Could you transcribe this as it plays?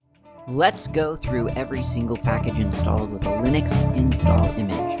Let's go through every single package installed with a Linux install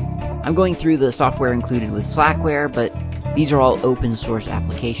image. I'm going through the software included with Slackware, but these are all open source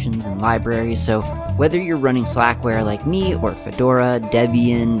applications and libraries, so whether you're running Slackware like me, or Fedora,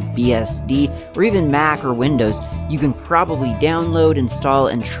 Debian, BSD, or even Mac or Windows, you can probably download, install,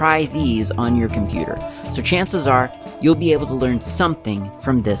 and try these on your computer. So chances are you'll be able to learn something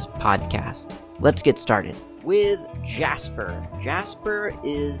from this podcast. Let's get started with Jasper. Jasper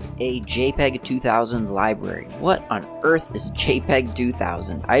is a JPEG 2000 library. What on earth is JPEG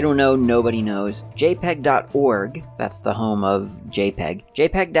 2000? I don't know, nobody knows. JPEG.org, that's the home of JPEG.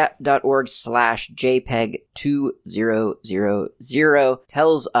 JPEG.org/JPEG2000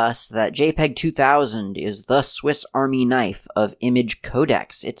 tells us that JPEG 2000 is the Swiss Army knife of image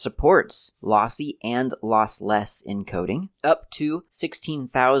codecs. It supports lossy and lossless encoding, up to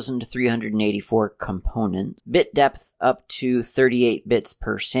 16,384 components, bit depth up to 38 bits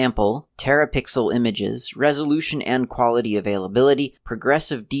per sample, terapixel images, resolution and quality availability,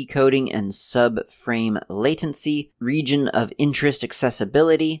 progressive decoding and subframe latency, region of interest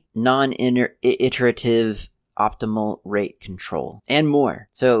accessibility, non-iterative optimal rate control, and more.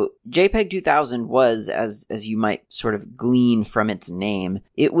 So JPEG 2000 was, as you might sort of glean from its name,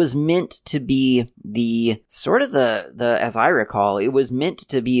 it was meant to be the as I recall, it was meant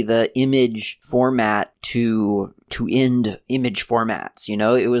to be the image format to end image formats. You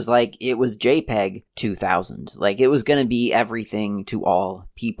know, it was JPEG 2000. Like, it was going to be everything to all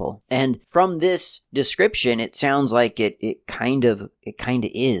people. And from this description, it sounds like it kind of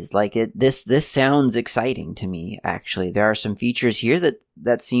is. Like, this sounds exciting to me, actually. There are some features here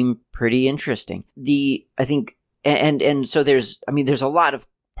that seem pretty interesting. So there's a lot of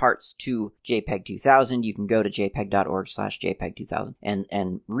parts to JPEG 2000. You can go to jpeg.org/JPEG 2000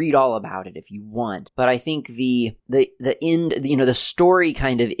 and read all about it if you want. But I think the end, the story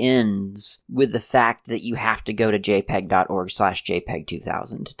kind of ends with the fact that you have to go to jpeg.org/JPEG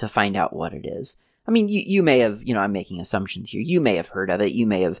 2000 to find out what it is. I mean, you may have, I'm making assumptions here. You may have heard of it. You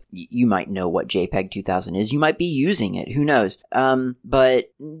might know what JPEG 2000 is. You might be using it. Who knows?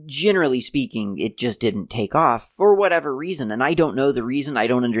 But generally speaking, it just didn't take off for whatever reason. And I don't know the reason. I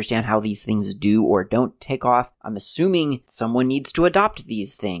don't understand how these things do or don't take off. I'm assuming someone needs to adopt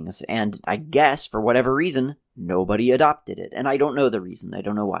these things. And I guess for whatever reason, nobody adopted it. And I don't know the reason. I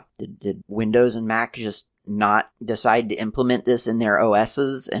don't know why. Did Windows and Mac just not decide to implement this in their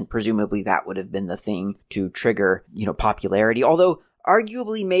OSs, and presumably that would have been the thing to trigger, popularity. Although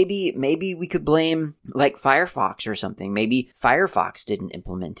arguably maybe we could blame like Firefox or something. Maybe Firefox didn't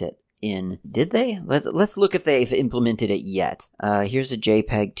implement it did they? Let's look if they've implemented it yet. Here's a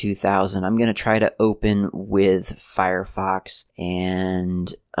JPEG 2000. I'm going to try to open with Firefox,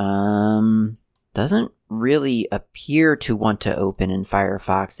 and doesn't really appear to want to open in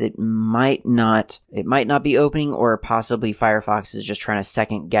Firefox. It might not be opening, or possibly Firefox is just trying to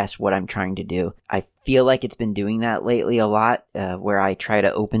second guess what I'm trying to do. I feel like it's been doing that lately a lot, where I try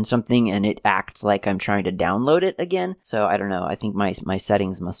to open something and it acts like I'm trying to download it again. So I don't know. I think my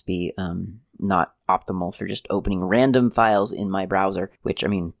settings must be not optimal for just opening random files in my browser, which,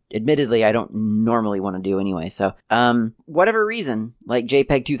 admittedly, I don't normally want to do anyway. So, whatever reason, like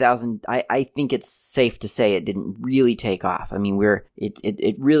JPEG 2000, I think it's safe to say it didn't really take off.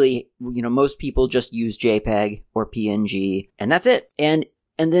 It really, most people just use JPEG or PNG, and that's it. And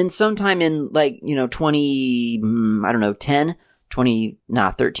then sometime in 13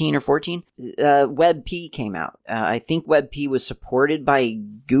 or 14, WebP came out. I think WebP was supported by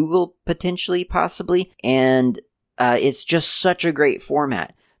Google, potentially, possibly, and it's just such a great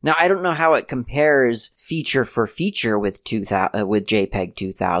format. Now, I don't know how it compares feature for feature with JPEG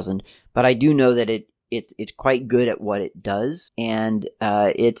 2000, but I do know that it's quite good at what it does, and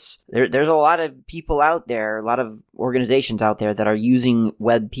there's a lot of people out there, a lot of organizations out there that are using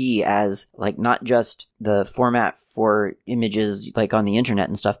WebP as not just the format for images on the internet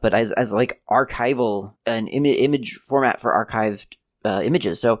and stuff, but as archival, an image format for archived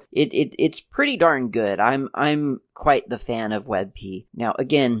images. So it's pretty darn good. I'm quite the fan of WebP. Now,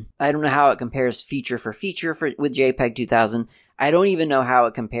 again, I don't know how it compares feature for feature with JPEG 2000. I don't even know how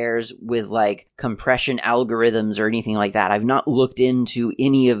it compares with compression algorithms or anything like that. I've not looked into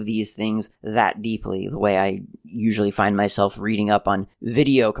any of these things that deeply, the way I usually find myself reading up on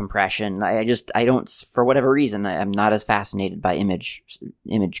video compression. I don't, for whatever reason, I'm not as fascinated by image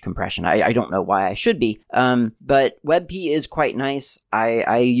compression. I don't know why I should be. But WebP is quite nice.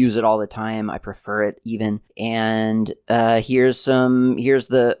 I use it all the time. I prefer it even. And here's from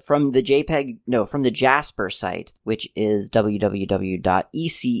the Jasper site, which is www.ece.uvic,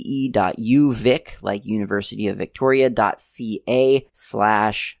 like University of Victoria.ca/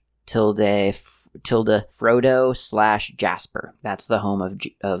 Frodo/Jasper. That's the home of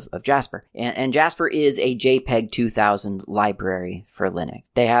Jasper. And Jasper is a JPEG 2000 library for Linux.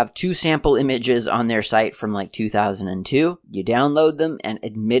 They have 2 sample images on their site from like 2002. You download them, and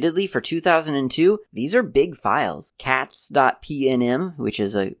admittedly for 2002, these are big files. Cats.pnm, which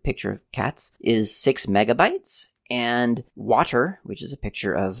is a picture of cats, is 6 megabytes. And water, which is a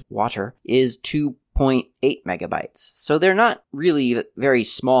picture of water, is 2.8 megabytes. So they're not really very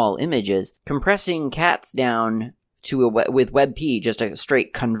small images. Compressing cats down to with WebP, just a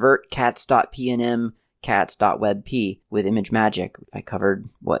straight convert cats.pnm, cats.webp with ImageMagick. I covered,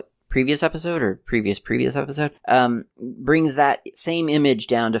 previous episode or previous episode, brings that same image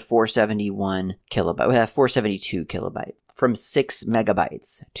down to 472 kilobytes. From 6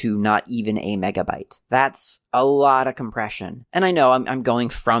 megabytes to not even a megabyte. That's a lot of compression. And I know I'm going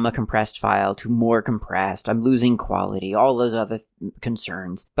from a compressed file to more compressed. I'm losing quality, all those other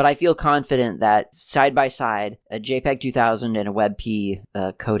concerns. But I feel confident that side by side, a JPEG 2000 and a WebP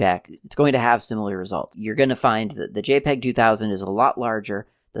codec, it's going to have similar results. You're going to find that the JPEG 2000 is a lot larger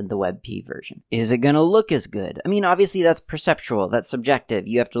than the WebP version. Is it going to look as good? I mean, obviously that's perceptual, that's subjective.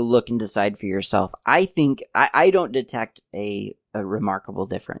 You have to look and decide for yourself. I think I don't detect a remarkable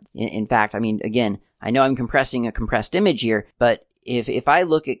difference. In fact, I mean, again, I know I'm compressing a compressed image here, but if I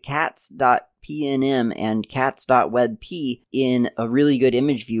look at cats.pnm and cats.webp in a really good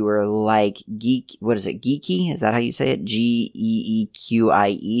image viewer like Geeky? Is that how you say it?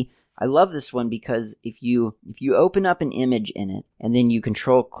 Geeqie. I love this one because if you open up an image in it and then you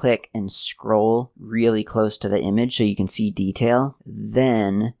control click and scroll really close to the image so you can see detail,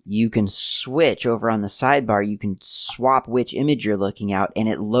 then you can switch over on the sidebar. You can swap which image you're looking at, and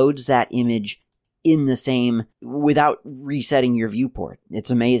it loads that image in the same without resetting your viewport. It's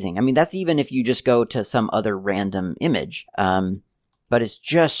amazing. I mean, that's even if you just go to some other random image. But it's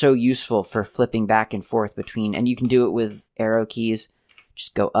just so useful for flipping back and forth between, and you can do it with arrow keys.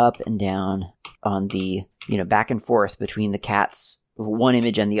 Just go up and down on the, back and forth between the cats, one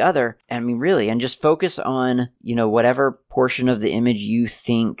image and the other. I mean, really, and just focus on, whatever portion of the image you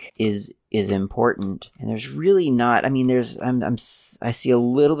think is important. And there's really not, I mean, I see a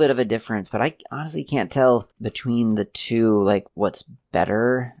little bit of a difference, but I honestly can't tell between the two, like what's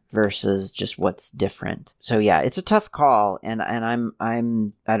better versus just what's different. So yeah, it's a tough call, and I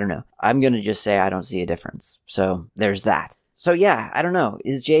don't know. I'm going to just say I don't see a difference. So there's that. So yeah, I don't know.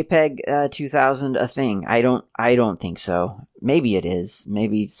 Is JPEG 2000 a thing? I don't think so. Maybe it is.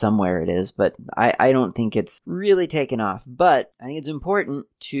 Maybe somewhere it is, but I don't think it's really taken off. But I think it's important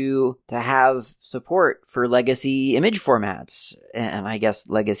to have support for legacy image formats. And I guess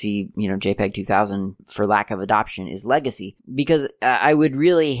legacy, JPEG 2000 for lack of adoption is legacy. Because I would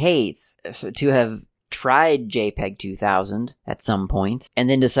really hate to have tried JPEG 2000 at some point, and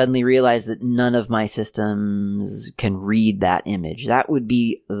then to suddenly realize that none of my systems can read that image. That would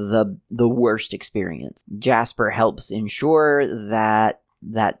be the worst experience. Jasper helps ensure that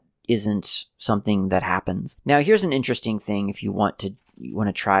that isn't something that happens. Now, here's an interesting thing if you want to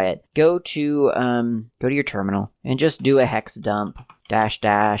try it. Go to your terminal and just do a hex dump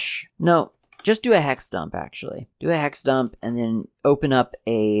just do a hex dump, actually. Do a hex dump and then open up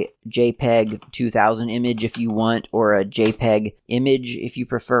a JPEG 2000 image if you want, or a JPEG image if you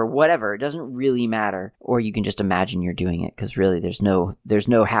prefer, whatever. It doesn't really matter. Or you can just imagine you're doing it, because really there's no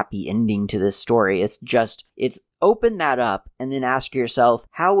happy ending to this story. It's open that up and then ask yourself,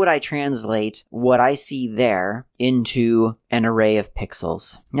 how would I translate what I see there into an array of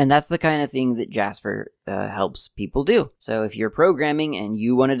pixels? And that's the kind of thing that Jasper helps people do. So if you're programming and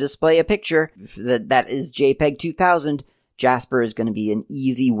you want to display a picture that is JPEG 2000, Jasper is going to be an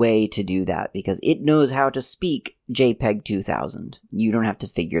easy way to do that because it knows how to speak JPEG 2000. You don't have to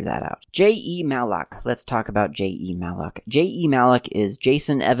figure that out. jmalloc. Let's talk about jmalloc. jmalloc is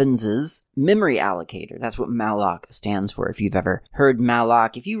Jason Evans's memory allocator. That's what malloc stands for, if you've ever heard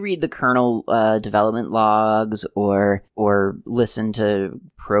malloc. If you read the kernel development logs or listen to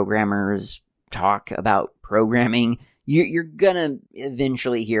programmers talk about programming, you're gonna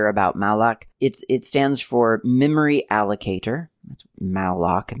eventually hear about malloc. It stands for memory allocator. That's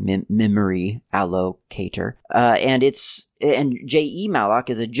malloc, memory allocator. And jemalloc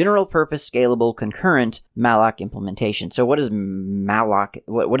is a general purpose scalable concurrent malloc implementation. So what does malloc,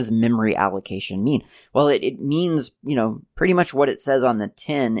 what does memory allocation mean? Well, it means, pretty much what it says on the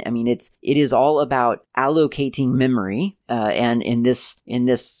tin. I mean, it is all about allocating memory. And in this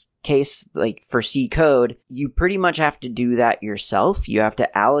case, like for C code, you pretty much have to do that yourself. You have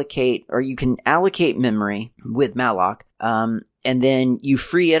to allocate, or you can allocate memory with malloc, and then you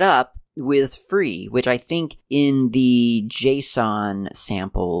free it up with free, which I think in the JSON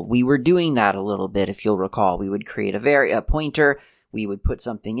sample, we were doing that a little bit, if you'll recall. We would create a pointer, we would put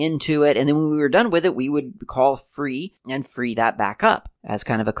something into it, and then when we were done with it, we would call free and free that back up as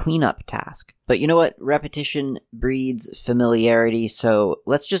kind of a cleanup task. But you know what? Repetition breeds familiarity, so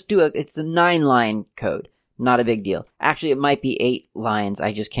let's just do it's a 9-line code. Not a big deal. Actually, it might be 8 lines.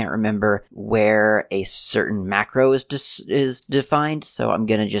 I just can't remember where a certain macro is defined, so I'm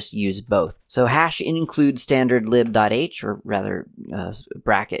going to just use both. So hash include standard lib.h, or rather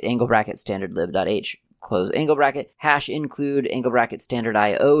bracket, angle bracket standard lib.h, close angle bracket, hash include angle bracket standard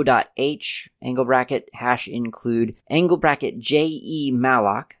io.h, angle bracket, hash include angle bracket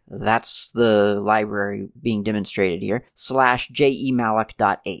jemalloc, that's the library being demonstrated here, /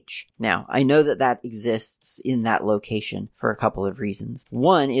 jemalloc.h. Now, I know that exists in that location for a couple of reasons.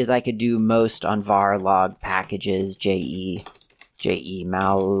 One is I could do most on var log packages, jemalloc,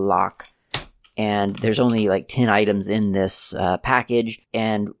 and there's only like 10 items in this package,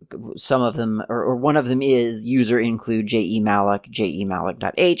 and some of them, or one of them is user include jemalloc,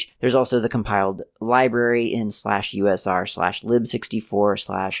 jemalloc.h. There's also the compiled library in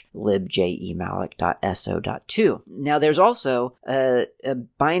 /usr/lib64 /libjemalloc.so.2. Now there's also a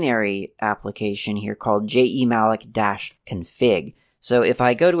binary application here called jemalloc-config. So if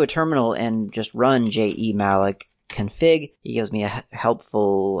I go to a terminal and just run jemalloc config, it gives me a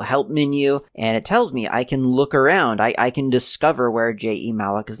helpful help menu, and it tells me I can look around. I can discover where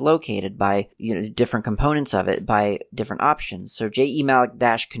jemalloc is located by different components of it, by different options. So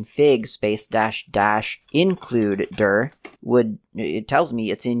jemalloc-config -- include dir it tells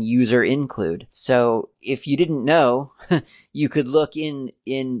me it's in user include. So if you didn't know, you could look in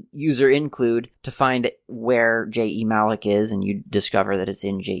user include to find where jemalloc is, and you discover that it's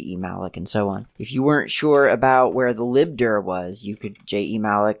in jemalloc and so on. If you weren't sure about where the libdir was, you could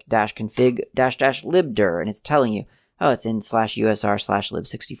jemalloc-config --libdir, and it's telling you, oh, it's in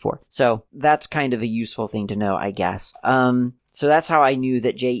 /usr/lib64. So that's kind of a useful thing to know, I guess. So that's how I knew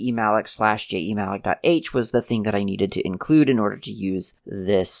that jemalloc / jemalloc.h was the thing that I needed to include in order to use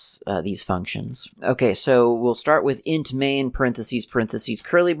these functions. Okay, so we'll start with int main parentheses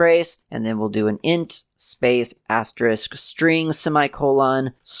curly brace, and then we'll do an int space asterisk string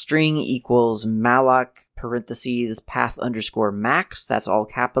semicolon string equals malloc parentheses path underscore max. That's all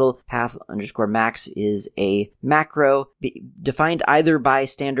capital. Path underscore max is a macro defined either by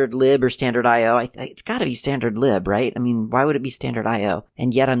standard lib or standard io. It's got to be standard lib, right? I mean, why would it be standard io?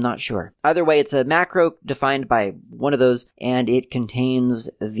 And yet I'm not sure. Either way, it's a macro defined by one of those, and it contains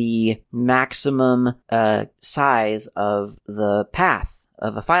the maximum size of the path,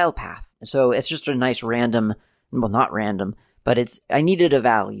 of a file path. So it's just a nice random, well, not random, but I needed a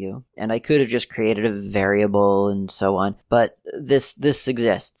value, and I could have just created a variable and so on. But this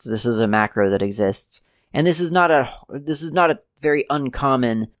exists. This is a macro that exists, and this is not a very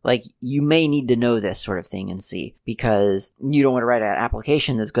uncommon. Like, you may need to know this sort of thing in C, because you don't want to write an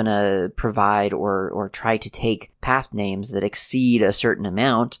application that's going to provide or try to take path names that exceed a certain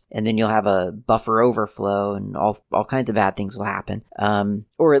amount, and then you'll have a buffer overflow, and all kinds of bad things will happen.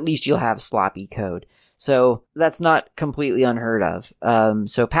 Or at least you'll have sloppy code. So that's not completely unheard of.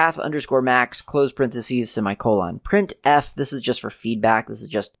 So path underscore max, close parentheses, semicolon. Print F, this is just for feedback. This is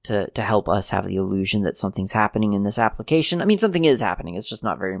just to help us have the illusion that something's happening in this application. I mean, something is happening. It's just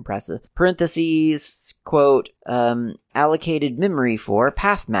not very impressive. Parentheses, quote, allocated memory for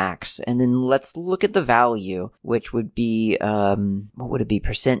path max. And then let's look at the value, which would be, what would it be?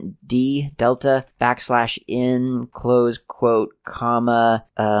 %d, delta, \n, close quote, comma,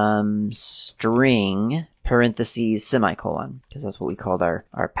 string, parentheses, semicolon, because that's what we called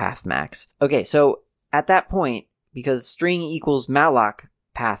our path max. Okay, so at that point, because string equals malloc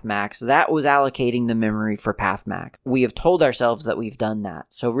path max, that was allocating the memory for path max. We have told ourselves that we've done that.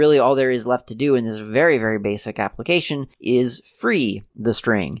 So really all there is left to do in this very, very basic application is free the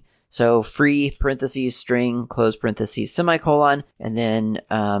string. So free parentheses string, close parentheses, semicolon, and then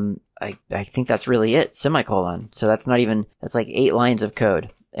I think that's really it, semicolon. So that's like 8 lines of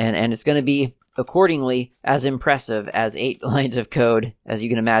code. And it's going to be accordingly as impressive as 8 lines of code as you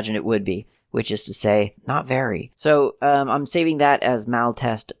can imagine it would be, which is to say, not very. So I'm saving that as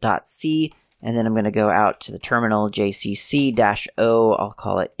maltest.c, and then I'm going to go out to the terminal, jcc-o, I'll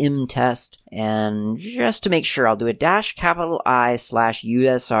call it mtest, and just to make sure, I'll do a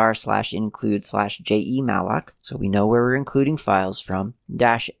 -I/usr/include/jemalloc, so we know where we're including files from,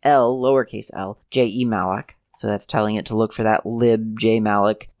 -l, lowercase l, jemalloc. So that's telling it to look for that lib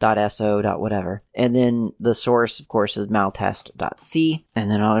jemalloc.so.whatever. And then the source, of course, is maltest.c. And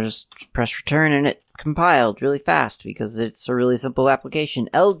then I'll just press return, and it compiled really fast because it's a really simple application.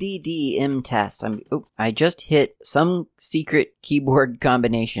 LDDMtest. I just hit some secret keyboard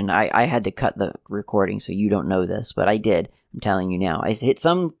combination. I had to cut the recording so you don't know this, but I did. I'm telling you now. I hit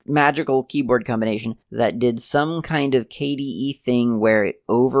some magical keyboard combination that did some kind of KDE thing where it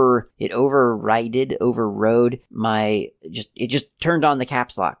overrode it just turned on the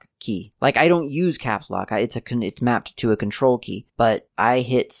caps lock key. Like, I don't use caps lock. It's mapped to a control key, but I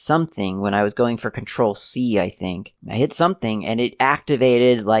hit something when I was going for control C, I think. I hit something and it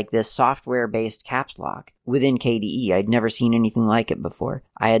activated like this software-based caps lock within KDE. I'd never seen anything like it before.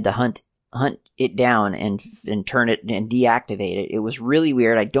 I had to hunt it down and turn it and deactivate it. It was really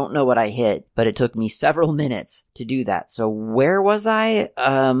weird. I don't know what I hit, but it took me several minutes to do that. So where was I?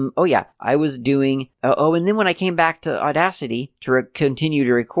 I was doing, and then when I came back to Audacity to continue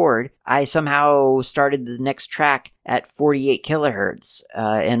to record, I somehow started the next track at 48 kilohertz,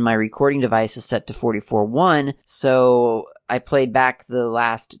 and my recording device is set to 44.1, so I played back the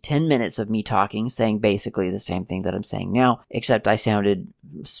last 10 minutes of me talking, saying basically the same thing that I'm saying now, except I sounded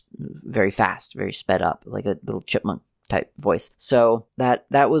very fast, very sped up, like a little chipmunk type voice. So that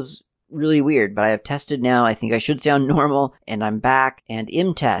was really weird, but I have tested now. I think I should sound normal, and I'm back. And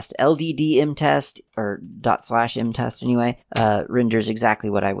mtest, LDD or /mtest anyway, renders exactly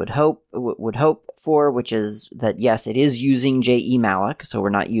what I would hope for, which is that yes, it is using jemalloc, so we're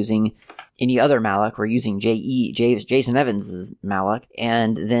not using any other malloc. We're using Jason Evans's malloc,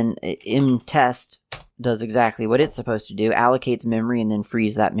 and then mtest does exactly what it's supposed to do, allocates memory and then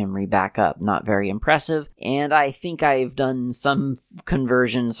frees that memory back up. Not very impressive, and I think I've done some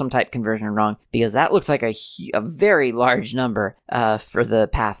type conversion wrong, because that looks like a very large number for the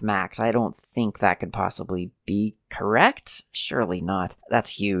path max. I don't think that could possibly be correct. Surely not.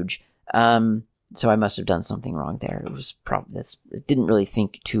 That's huge. So I must have done something wrong there. It was it didn't really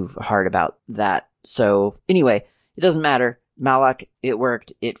think too hard about that. So anyway, it doesn't matter. Malloc, it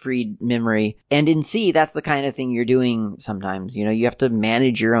worked. It freed memory. And in C, that's the kind of thing you're doing sometimes. You know, you have to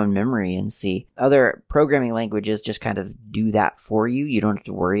manage your own memory in C. Other programming languages just kind of do that for you. You don't have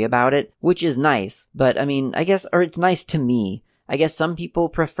to worry about it, which is nice. But I mean, I guess, or it's nice to me. I guess some people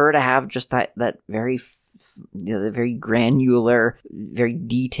prefer to have just that very the very granular, very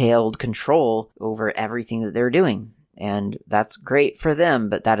detailed control over everything that they're doing. And that's great for them,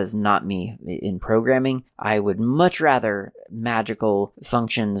 but that is not me. In programming, I would much rather magical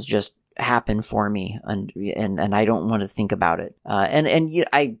functions just happen for me, and I don't want to think about it.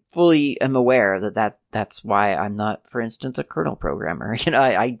 I fully am aware that's why I'm not, for instance, a kernel programmer. You know,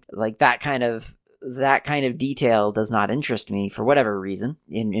 I like that kind of detail does not interest me for whatever reason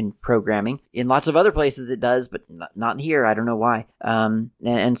in programming. In lots of other places it does, but not here. I don't know why.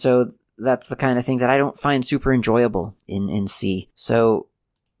 And so that's the kind of thing that I don't find super enjoyable in C. So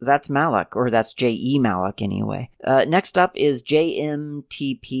that's malloc, or that's jemalloc anyway. Next up is jmtpfs.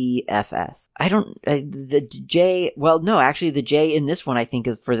 The J in this one I think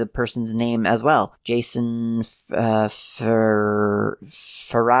is for the person's name as well. Jason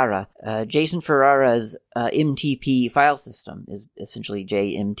Ferrara. Jason Ferrara's MTP file system is essentially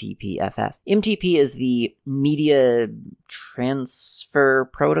jmtpfs. MTP is the media transfer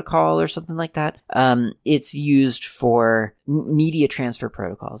protocol or something like that. It's used for media transfer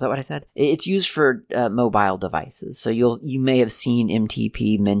protocol. Is that what I said? It's used for mobile devices. So you may have seen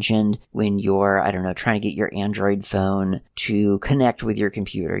MTP mentioned when you're, I don't know, trying to get your Android phone to connect with your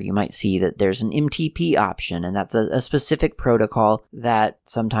computer. You might see that there's an MTP option, and that's a specific protocol that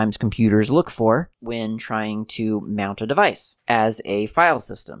sometimes computers look for when trying to mount a device as a file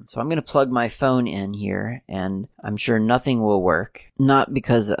system. So I'm going to plug my phone in here, and I'm sure nothing will work. Not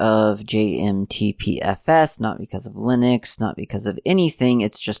because of jmtpfs, not because of Linux, not because of anything.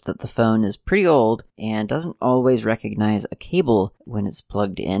 It's just that the phone is pretty old and doesn't always recognize a cable when it's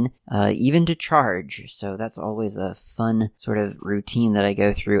plugged in, even to charge. So that's always a fun sort of routine that I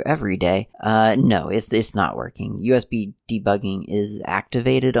go through every day. No, it's not working. USB debugging is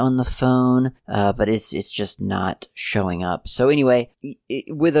activated on the phone, but it's just not showing up. So anyway,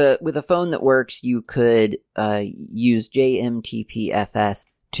 with a phone that works, you could use jmtpfs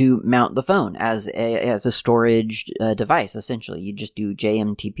to mount the phone as a storage device. Essentially, you just do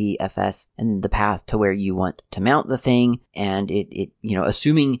jmtpfs and the path to where you want to mount the thing, and it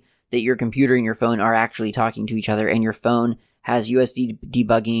assuming that your computer and your phone are actually talking to each other, and your phone has USD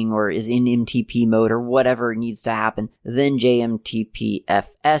debugging or is in MTP mode or whatever needs to happen, then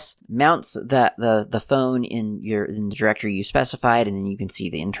jmtpfs mounts the phone in the directory you specified, and then you can see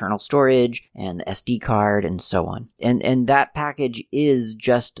the internal storage and the SD card and so on. And that package is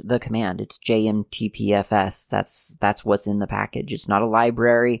just the command. It's jmtpfs. That's what's in the package. It's not a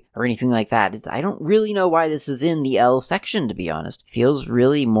library or anything like that. I don't really know why this is in the L section, to be honest. Feels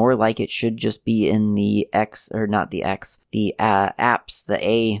really more like it should just be in the X, or not the X, the apps, the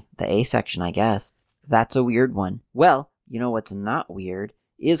A section, I guess. That's a weird one. Well, you know what's not weird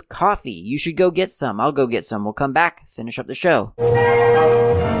is coffee. You should go get some. I'll go get some. We'll come back, finish up the show.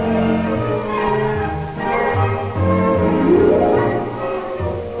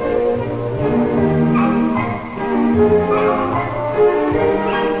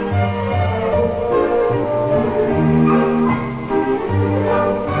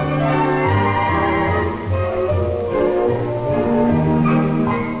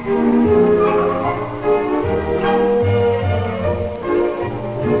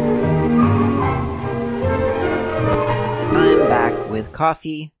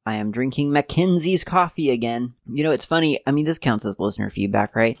 Coffee. I am drinking Mackenzie's coffee again. You know, it's funny. I mean, this counts as listener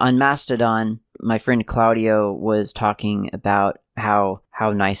feedback, right? On Mastodon, my friend Claudio was talking about how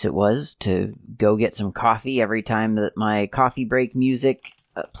nice it was to go get some coffee every time that my coffee break music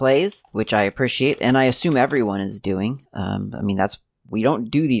plays, which I appreciate, and I assume everyone is doing. We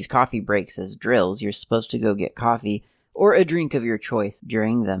don't do these coffee breaks as drills. You're supposed to go get coffee or a drink of your choice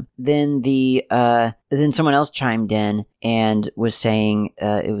during them. Then then someone else chimed in and was saying,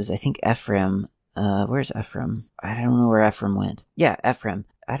 it was, I think, Ephraim. Where's Ephraim? I don't know where Ephraim went. Yeah, Ephraim.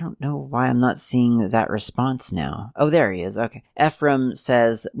 I don't know why I'm not seeing that response now. Oh, there he is. Okay. Ephraim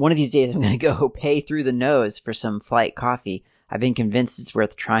says, one of these days I'm going to go pay through the nose for some Flight coffee. I've been convinced it's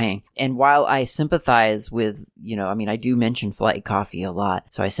worth trying. And while I sympathize with, I do mention Flight coffee a lot,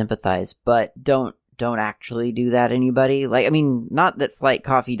 so I sympathize, but don't actually do that, anybody. Not that Flight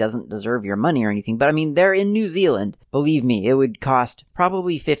coffee doesn't deserve your money or anything, but they're in New Zealand. Believe me, it would cost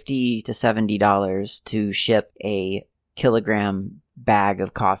probably $50 to $70 to ship a kilogram bag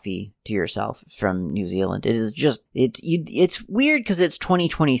of coffee to yourself from New Zealand. It is just, it's weird because it's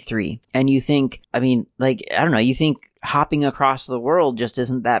 2023, and you think, you think hopping across the world just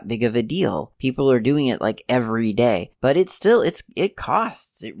isn't that big of a deal. People are doing it every day, but it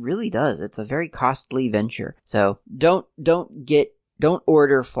costs. It really does. It's a very costly venture. So don't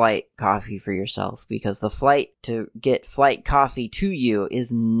order Flight coffee for yourself, because the flight to get Flight coffee to you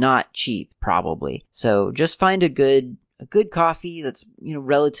is not cheap, probably. So just find a good coffee that's,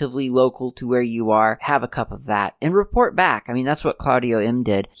 relatively local to where you are. Have a cup of that and report back. That's what Claudio M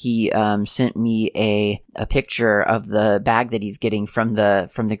did. He sent me a picture of the bag that he's getting from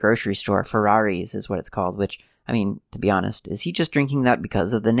the grocery store. Ferraris is what it's called, which, to be honest, is he just drinking that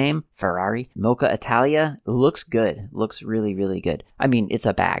because of the name? Ferrari? Mocha Italia? Looks good. Looks really, really good. It's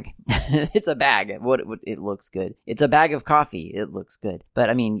a bag. It's a bag. It looks good. It's a bag of coffee. It looks good. But,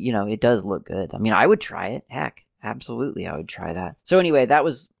 it does look good. I would try it. Heck. Absolutely, I would try that. So anyway, that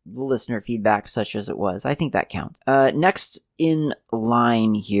was the listener feedback, such as it was. I think that counts. Next in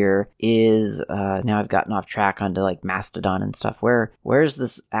line here is, now I've gotten off track onto Mastodon and stuff. Where's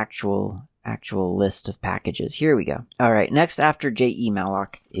this actual list of packages? Here we go. All right, next after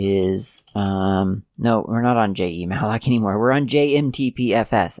jmtpfs is, no, we're not on jmtpfs anymore. We're on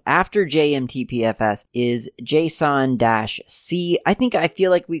jmtpfs. After jmtpfs is json-c. I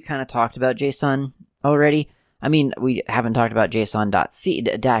feel like we kind of talked about JSON already. We haven't talked about json-c,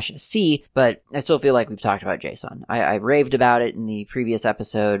 but I still feel like we've talked about JSON. I raved about it in the previous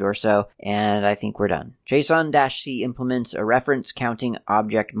episode or so, and I think we're done. JSON-c implements a reference counting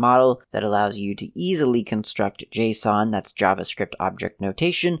object model that allows you to easily construct JSON, that's JavaScript object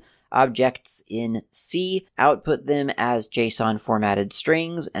notation, objects in C, output them as JSON formatted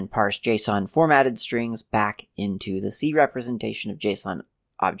strings, and parse JSON formatted strings back into the C representation of JSON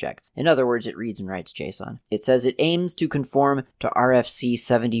objects. In other words, it reads and writes JSON. It says it aims to conform to RFC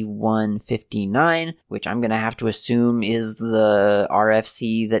 7159, which I'm going to have to assume is the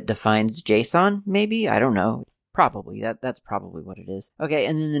RFC that defines JSON, maybe? I don't know. Probably. That's probably what it is. Okay,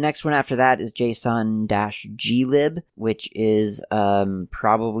 and then the next one after that is json-glib, which is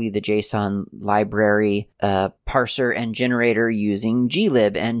probably the JSON library parser and generator using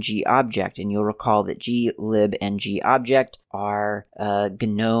glib and gobject. And you'll recall that glib and gobject are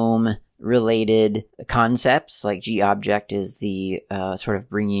GNOME related concepts, like GObject is the sort of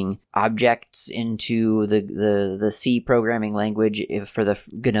bringing objects into the C programming language for the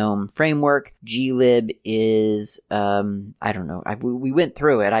GNOME framework. glib is, I don't know, we went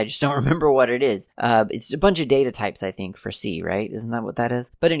through it, I just don't remember what it is. It's a bunch of data types, I think, for C, right? Isn't that what that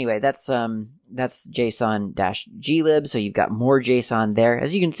is? But anyway, that's json-glib, so you've got more JSON there.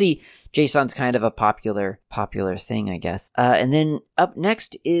 As you can see, JSON's kind of a popular thing, I guess. And then up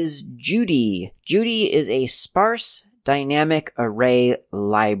next is Judy. Judy is a sparse dynamic array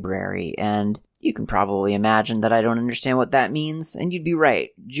library, and you can probably imagine that I don't understand what that means, and you'd be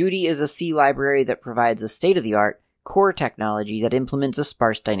right. Judy is a C library that provides a state-of-the-art core technology that implements a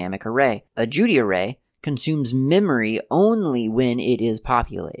sparse dynamic array. A Judy array consumes memory only when it is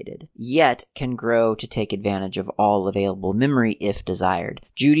populated, yet can grow to take advantage of all available memory if desired.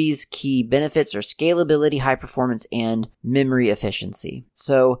 Judy's key benefits are scalability, high performance, and memory efficiency.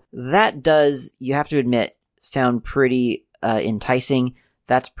 So that does, you have to admit, sound pretty enticing.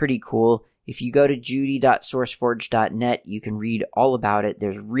 That's pretty cool. If you go to judy.sourceforge.net, you can read all about it.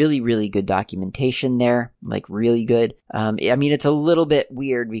 There's really, really good documentation there, like really good. I mean, it's a little bit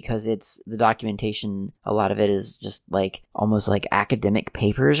weird because the documentation, a lot of it is just like almost like academic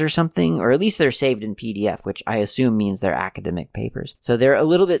papers or something, or at least they're saved in PDF, which I assume means they're academic papers. So they're a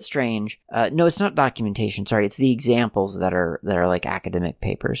little bit strange. No, it's not documentation. Sorry, it's the examples that are like academic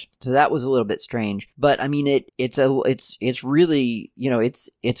papers. So that was a little bit strange, but I mean, it's really,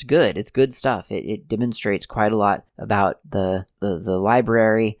 it's good. It's good stuff. It demonstrates quite a lot about the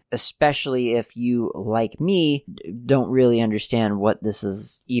library, especially if you, like me, don't really understand what this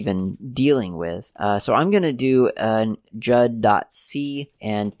is even dealing with. So I'm going to do an jud.c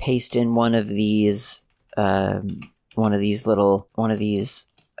and paste in one of these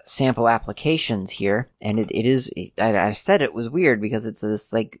sample applications here, and it is, I said it was weird because it's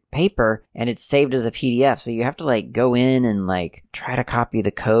this like paper and it's saved as a PDF, so you have to like go in and like try to copy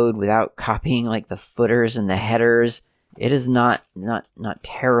the code without copying like the footers and the headers. It is not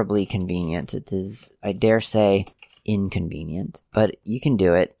terribly convenient. It is, I dare say, inconvenient, but you can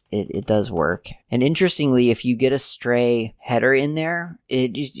do it. It does work. And interestingly, if you get a stray header in there,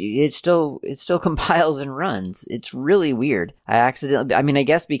 it still compiles and runs. It's really weird. I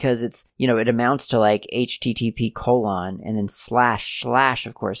guess because it's, it amounts to like http : and then //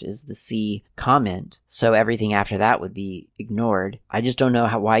 of course is the C comment. So everything after that would be ignored. I just don't know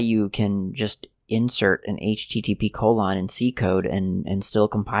why you can just insert an http : in C code and still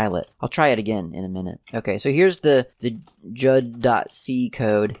compile it. I'll try it again in a minute. Okay, so here's the jud.c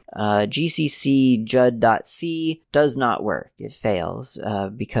code. GCC jud.c does not work. It fails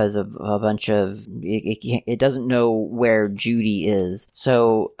because of a bunch of, it doesn't know where Judy is.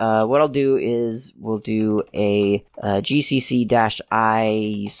 So what I'll do is we'll do a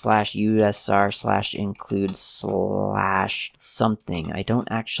gcc-i/usr/include/ something. I don't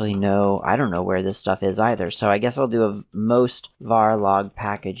know where this stuff is either, so I guess I'll do a most var log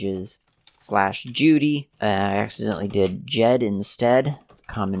packages /Judy. I accidentally did Jed instead.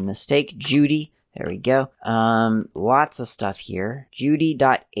 Common mistake. Judy. There we go. Lots of stuff here.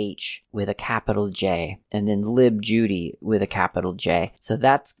 Judy.h with a capital J, and then libjudy with a capital J. So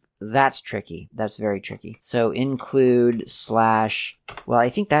that's tricky. That's very tricky. So include / well, I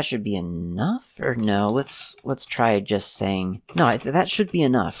think that should be enough, or no, let's try just saying, no, that should be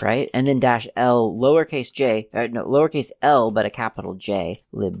enough, right? And then -l, lowercase l, but a capital J,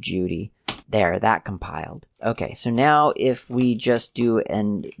 libjudy. There, that compiled. Okay, so now if we just do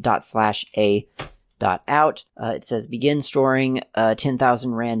an ./a.out, it says begin storing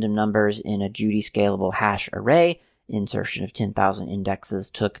 10,000 random numbers in a Judy scalable hash array. Insertion of 10,000 indexes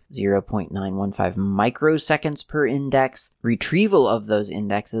took 0.915 microseconds per index. Retrieval of those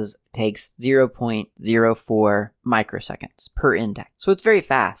indexes takes 0.04 microseconds per index. So it's very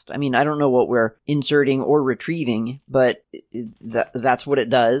fast. I mean, I don't know what we're inserting or retrieving, but that's what it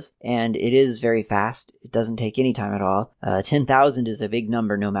does, and it is very fast. It doesn't take any time at all. 10,000 is a big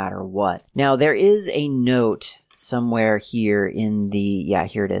number no matter what. Now, there is a note somewhere here in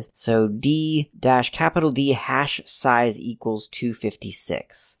here it is. So D hash size equals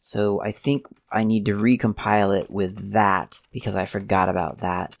 256. So I think I need to recompile it with that because I forgot about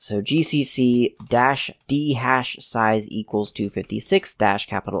that. So GCC -d hash size equals 256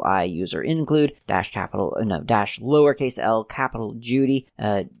 -I user include -lowercase l capital Judy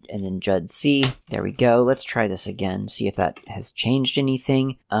and then jud.c. There we go. Let's try this again. See if that has changed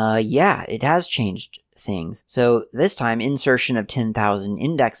anything. Yeah, it has changed things. So this time insertion of 10,000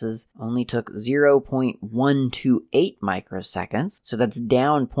 indexes only took 0.128 microseconds. So that's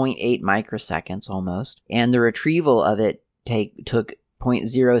down 0.8 microseconds almost. And the retrieval of it took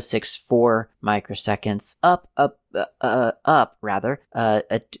 0.064 microseconds up at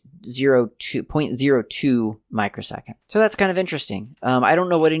 0.02 microsecond. So that's kind of interesting. I don't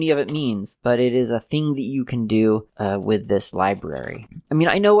know what any of it means, but it is a thing that you can do with this library. I mean,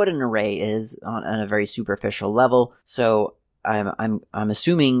 I know what an array is on a very superficial level, so I'm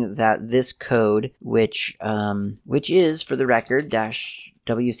assuming that this code, which is, for the record,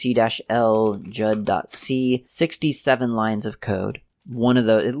 wc-l jud.c, 67 lines of code.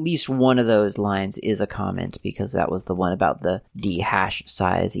 At least one of those lines is a comment, because that was the one about the d hash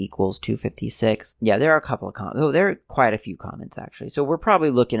size equals 256. Yeah, there are a couple of comments. Oh, there are quite a few comments, actually. So we're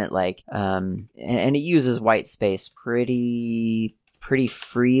probably looking at like, and it uses white space pretty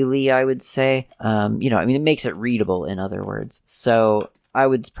freely, I would say. It makes it readable, in other words. So I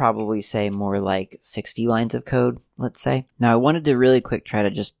would probably say more like 60 lines of code, let's say. Now, I wanted to really quick try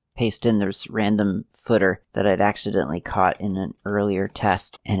to just paste in this random footer that I'd accidentally caught in an earlier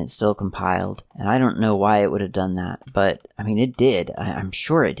test, and it still compiled. And I don't know why it would have done that, but I mean, it did. I'm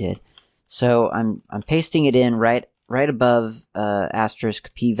sure it did. So I'm pasting it in right above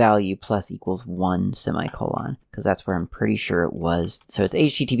asterisk p-value plus equals 1 semicolon, because that's where I'm pretty sure it was. So it's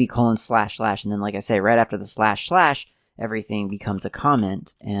http:// and then, like I say, right after the // everything becomes a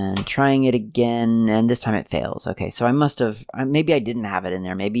comment, and trying it again, and this time it fails. Okay, so maybe I didn't have it in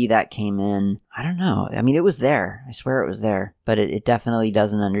there. Maybe that came in. I don't know. I mean, it was there. I swear it was there, but it definitely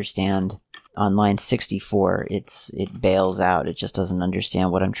doesn't understand. On line 64, it bails out. It just doesn't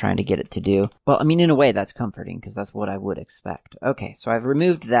understand what I'm trying to get it to do. Well, I mean, in a way, that's comforting, because that's what I would expect. Okay, so I've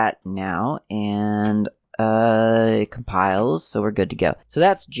removed that now, and it compiles, so we're good to go. So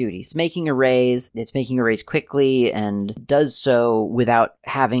that's Judy. It's making arrays quickly, and does so without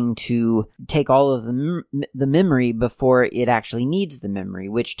having to take all of the memory before it actually needs the memory,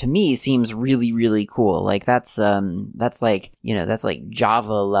 which to me seems really, really cool. Like that's like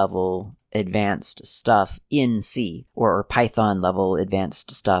Java level advanced stuff in C, or Python level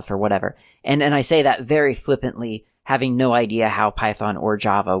advanced stuff, or whatever. And I say that very flippantly, having no idea how Python or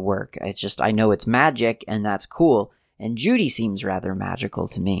Java work. It's just, I know it's magic, and that's cool. And Judy seems rather magical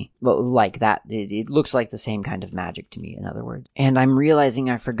to me. Like that. It looks like the same kind of magic to me, in other words. And I'm realizing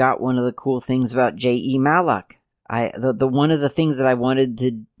I forgot one of the cool things about jemalloc. The one of the things that I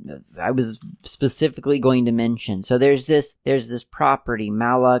was specifically going to mention. So there's this property,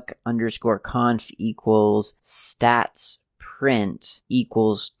 malloc_conf equals stats print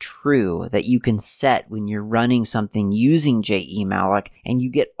equals true, that you can set when you're running something using jemalloc, and you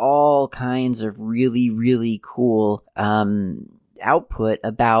get all kinds of really, really cool output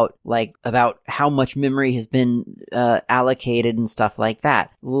about how much memory has been allocated and stuff like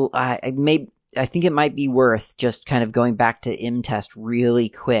that. Well, I think it might be worth just kind of going back to mtest really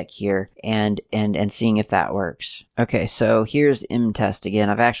quick here and seeing if that works. Okay, so here's mtest again.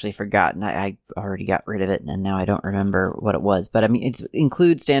 I've actually forgotten. I already got rid of it, and now I don't remember what it was. But I mean, it's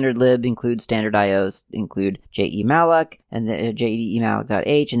include standard lib, include standard IOs, include jemalloc, and the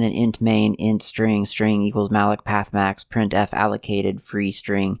jemalloc.h, and then int main, int string equals malloc path max, printf allocated free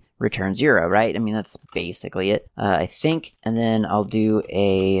string, return 0, right? I mean, that's basically it, I think. And then I'll do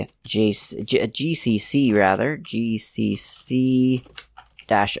a GCC-om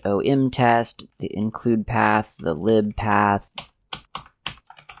test, the include path, the lib path,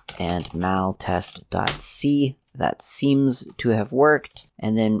 and maltest.c. That seems to have worked.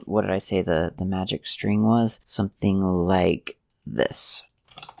 And then what did I say the magic string was? Something like this.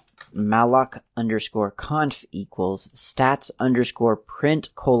 malloc_conf equals stats_print :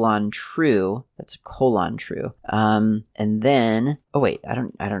 true. That's : true. And then, oh wait, I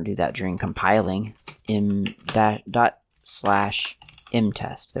don't do that during compiling.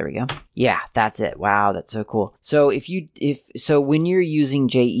 mtest. There we go. Yeah, that's it. Wow, that's so cool. So when you're using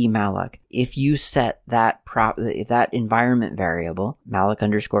jemalloc, if you set that environment variable,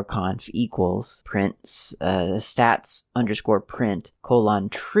 malloc_conf equals print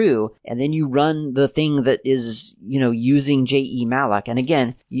stats_print : true, and then you run the thing that is, using jemalloc, and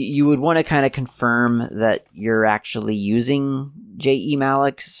again, you would want to kind of confirm that you're actually using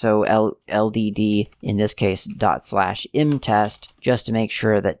jemalloc, so ldd, in this case, /mtest, just to make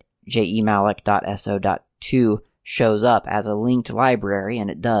sure that jemalloc.so.2 shows up as a linked library,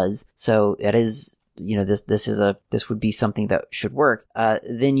 and it does. So it is, this would be something that should work.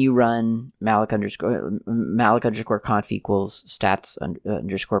 Then you run malloc_conf equals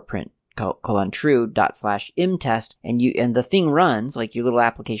stats_print : true /mtest, and the thing runs, like your little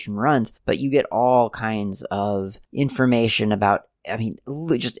application runs, but you get all kinds of information about I mean,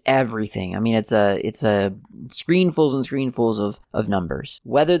 just everything. I mean, it's a screenfuls and screenfuls of numbers.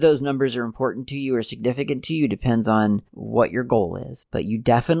 Whether those numbers are important to you or significant to you depends on what your goal is. But you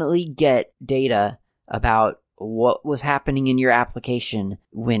definitely get data about what was happening in your application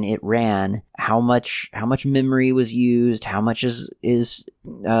when it ran, how much memory was used, how much is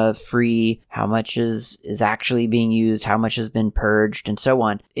free, how much is actually being used, how much has been purged, and so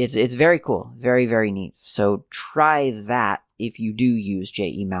on. It's very cool, very, very neat. So try that if you do use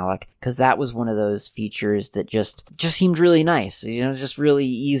jemalloc, because that was one of those features that just seemed really nice. You know, just really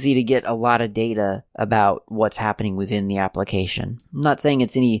easy to get a lot of data about what's happening within the application. I'm not saying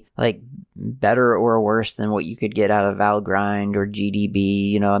it's any like better or worse than what you could get out of Valgrind or GDB.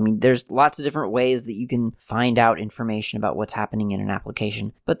 You know, I mean, there's lots of different ways that you can find out information about what's happening in an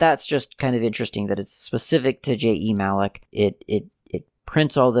application, but that's just kind of interesting that it's specific to jemalloc. It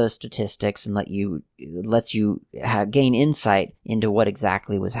prints all those statistics and lets you gain insight into what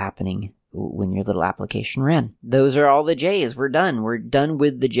exactly was happening when your little application ran. Those are all the J's. We're done. We're done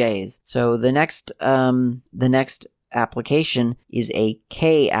with the J's. So the next application is a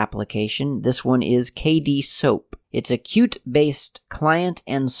K application. This one is kdsoap. It's a Qt-based client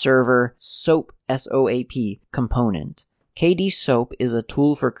and server SOAP, S-O-A-P, component. kdsoap is a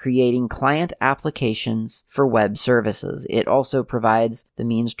tool for creating client applications for web services. It also provides the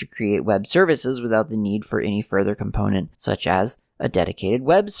means to create web services without the need for any further component, such as a dedicated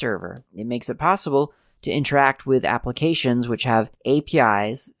web server. It makes it possible to interact with applications which have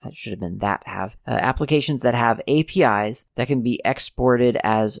APIs, that should have been applications that have APIs that can be exported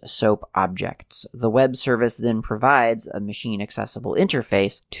as SOAP objects. The web service then provides a machine-accessible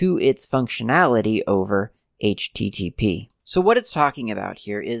interface to its functionality over HTTP. So what it's talking about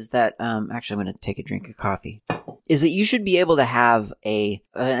here is that, actually I'm going to take a drink of coffee, is that you should be able to have an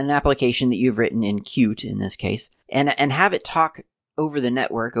application that you've written in Qt, in this case, and have it talk over the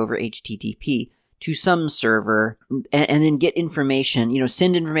network, over HTTP, to some server, and then get information,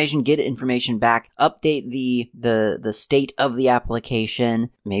 send information, get information back, update the state of the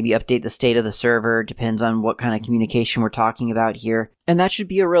application, maybe update the state of the server, depends on what kind of communication we're talking about here. And that should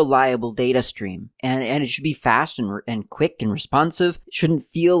be a reliable data stream. And it should be fast and quick and responsive. It shouldn't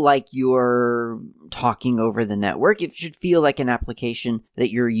feel like you're talking over the network. It should feel like an application that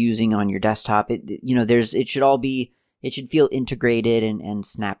you're using on your desktop. It should feel integrated and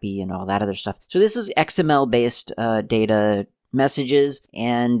snappy and all that other stuff. So this is XML-based data messages,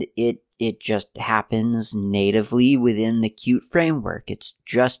 and it just happens natively within the Qt framework. It's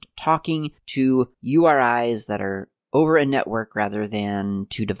just talking to URIs that are over a network rather than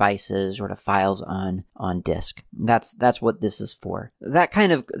to devices or to files on disk. That's what this is for.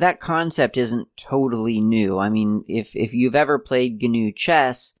 That concept isn't totally new. I mean, if you've ever played GNU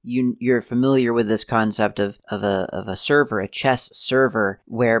chess, you're familiar with this concept of a server, a chess server,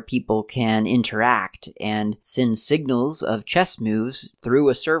 where people can interact and send signals of chess moves through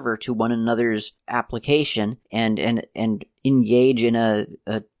a server to one another's application and engage in a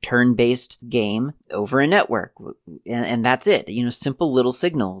turn-based game over a network. And that's it. Simple little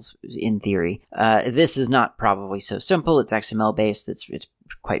signals in theory. This is not probably so simple. It's XML-based. It's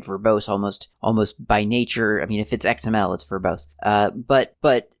quite verbose almost by nature. I mean, if it's XML, it's verbose.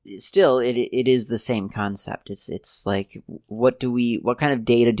 But still, it is the same concept. It's like, what kind of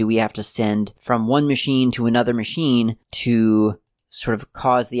data do we have to send from one machine to another machine to sort of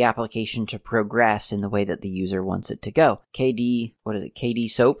cause the application to progress in the way that the user wants it to go. kdsoap?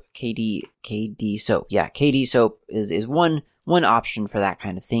 kdsoap. Yeah, kdsoap is one option for that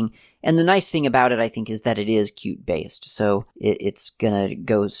kind of thing. And the nice thing about it, I think, is that it is Qt based. So it's gonna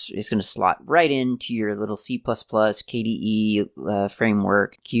slot right into your little C++ KDE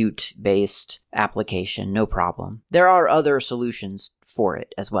framework Qt based application, no problem. There are other solutions for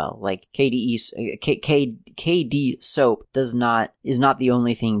it as well, like kdsoap is not the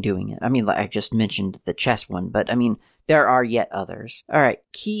only thing doing it. I mean, I just mentioned the chess one, but I mean, there are yet others. All right,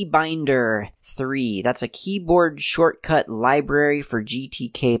 Keybinder 3. That's a keyboard shortcut library for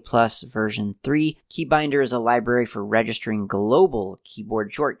GTK Plus version 3. Keybinder is a library for registering global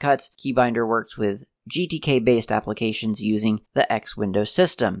keyboard shortcuts. Keybinder works with GTK-based applications using the X Window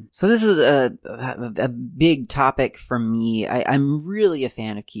system. So this is a big topic for me. I'm really a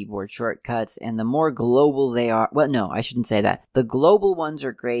fan of keyboard shortcuts, and the more global they are... Well, no, I shouldn't say that. The global ones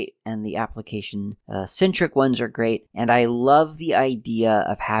are great, and the application-centric ones are great, and I love the idea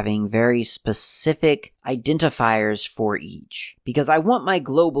of having very specific identifiers for each, because I want my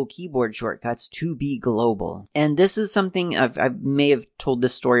global keyboard shortcuts to be global. And this is something I may have told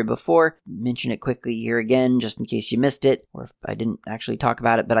this story before, mention it quickly here again, just in case you missed it, or if I didn't actually talk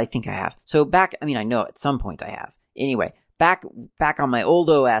about it, but I think I have. So I know at some point I have. Anyway, back on my old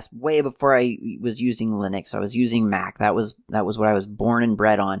OS, way before I was using Linux. I was using Mac. That was what I was born and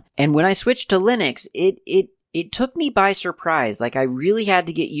bred on. And when I switched to Linux, it took me by surprise. Like, I really had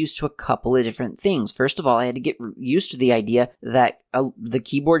to get used to a couple of different things. First of all, I had to get used to the idea that the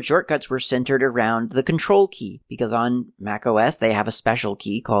keyboard shortcuts were centered around the control key, because on Mac OS, they have a special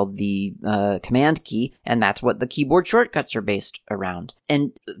key called the command key, and that's what the keyboard shortcuts are based around.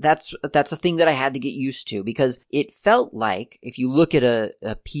 And that's a thing that I had to get used to, because it felt like, if you look at a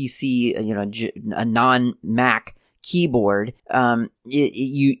PC, a non-Mac keyboard,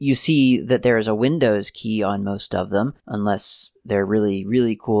 you see that there is a Windows key on most of them, unless they're really,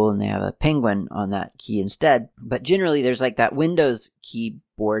 really cool and they have a penguin on that key instead. But generally, there's like that Windows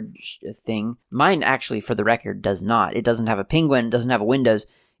keyboard thing. Mine, actually, for the record, does not. It doesn't have a penguin, doesn't have a Windows.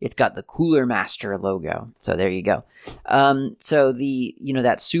 It's got the Cooler Master logo. So there you go. So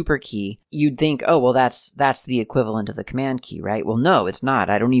that super key, you'd think, oh, well, that's the equivalent of the command key, right? Well, no, it's not.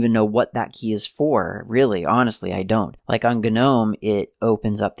 I don't even know what that key is for. Really, honestly, I don't. Like on GNOME, it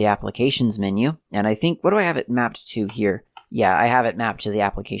opens up the applications menu. And I think, what do I have it mapped to here? Yeah, I have it mapped to the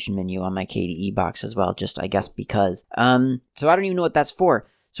application menu on my KDE box as well, just I guess because. So I don't even know what that's for.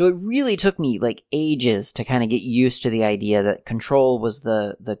 So it really took me like ages to kind of get used to the idea that control was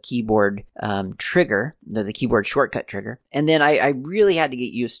the keyboard trigger, the keyboard shortcut trigger. And then I really had to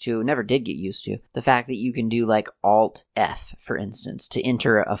get used to, never did get used to, the fact that you can do like Alt F, for instance, to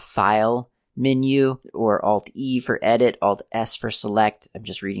enter a file menu, or Alt E for edit, Alt S for select. I'm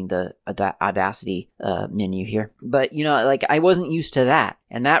just reading the Audacity menu here. But, like, I wasn't used to that.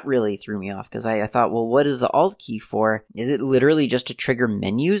 And that really threw me off, because I thought, well, what is the Alt key for? Is it literally just to trigger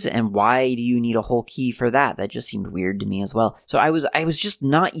menus? And why do you need a whole key for that? That just seemed weird to me as well. So I was just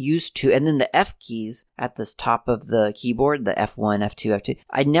not used to, and then the F keys at the top of the keyboard, the F1, F2, F2,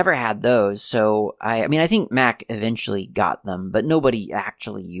 I never had those. So I think Mac eventually got them, but nobody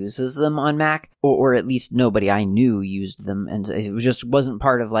actually uses them on Mac, or at least nobody I knew used them. And it just wasn't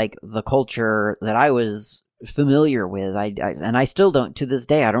part of like the culture that I was familiar with. And I still don't, to this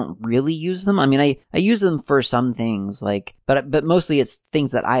day, I don't really use them. I mean, I use them for some things, like, but mostly it's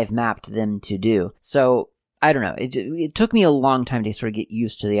things that I've mapped them to do. So I don't know. It took me a long time to sort of get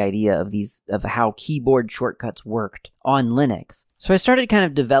used to the idea of how keyboard shortcuts worked on Linux. So I started kind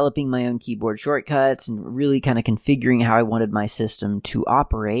of developing my own keyboard shortcuts and really kind of configuring how I wanted my system to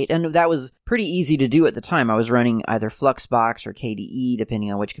operate. And that was pretty easy to do at the time. I was running either Fluxbox or KDE,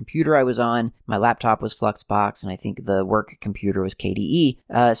 depending on which computer I was on. My laptop was Fluxbox, and I think the work computer was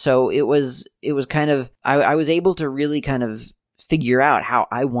KDE. So it was kind of, I was able to really kind of figure out how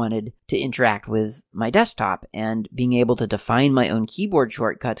I wanted to interact with my desktop, and being able to define my own keyboard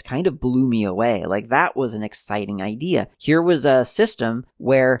shortcuts kind of blew me away. Like, that was an exciting idea. Here was a system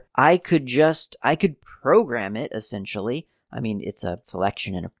where I could program it, essentially. I mean, it's a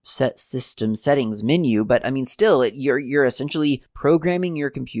selection in a system settings menu, but I mean, still, you're essentially programming your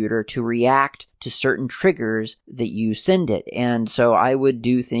computer to react to certain triggers that you send it. And so I would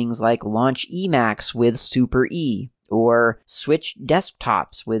do things like launch Emacs with Super E, or switch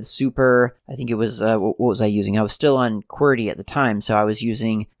desktops with Super, I think it was, what was I using? I was still on QWERTY at the time, so I was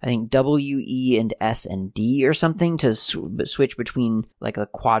using, I think, W, E, and S and D or something to switch between like a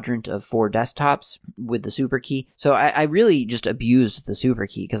quadrant of 4 desktops with the Super key. So I really just abused the Super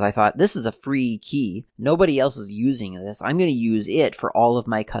key, because I thought, this is a free key. Nobody else is using this. I'm going to use it for all of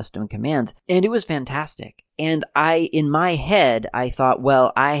my custom commands. And it was fantastic. And in my head, I thought,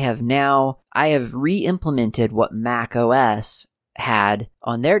 well, I have re-implemented what Mac OS had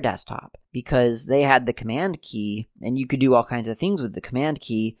on their desktop, because they had the command key, and you could do all kinds of things with the command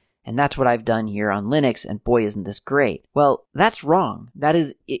key, and that's what I've done here on Linux, and boy, isn't this great. Well, that's wrong. That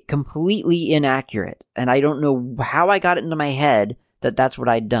is completely inaccurate, and I don't know how I got it into my head that that's what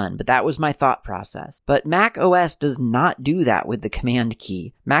I'd done, but that was my thought process. But Mac OS does not do that with the command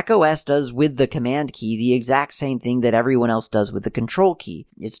key. Mac OS does with the command key the exact same thing that everyone else does with the control key.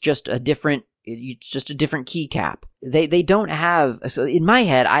 It's just a different keycap. They don't have, so in my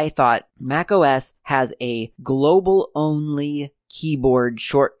head, I thought Mac OS has a global only keyboard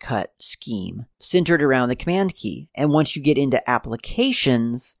shortcut scheme centered around the command key. And once you get into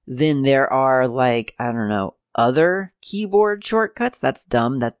applications, then there are like, I don't know, other keyboard shortcuts. That's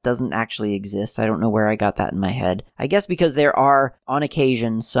dumb. That doesn't actually exist. I don't know where I got that in my head. I guess because there are, on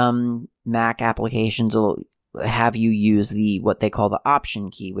occasion, some Mac applications will have you use what they call the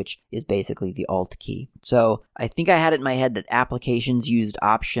option key, which is basically the alt key. So I think I had it in my head that applications used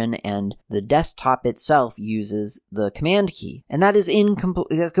option and the desktop itself uses the command key. And that is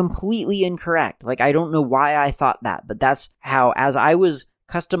completely incorrect. Like, I don't know why I thought that, but that's how, as I was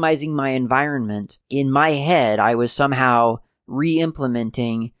customizing my environment, in my head, I was somehow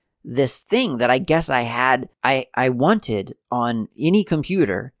re-implementing this thing that I guess I wanted on any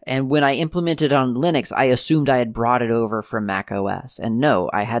computer. And when I implemented it on Linux, I assumed I had brought it over from Mac OS. And no,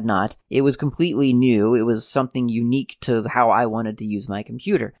 I had not. It was completely new. It was something unique to how I wanted to use my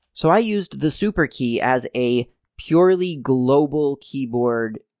computer. So I used the super key as a purely global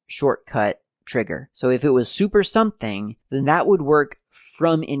keyboard shortcut trigger. So if it was super something, then that would work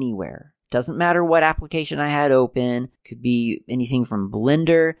from anywhere. Doesn't matter what application I had open. Could be anything from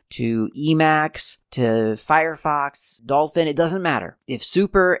Blender to Emacs to Firefox, Dolphin. It doesn't matter. If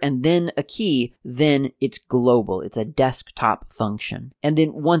super and then a key, then it's global. It's a desktop function. And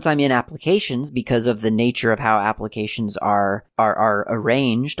then once I'm in applications, because of the nature of how applications are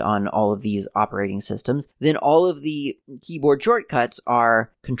arranged on all of these operating systems, then all of the keyboard shortcuts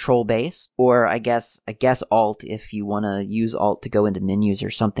are control based, or I guess Alt if you want to use Alt to go into menus or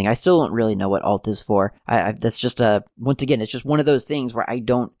something. I still don't really know what Alt is for. That's just once again, it's just one of those things where I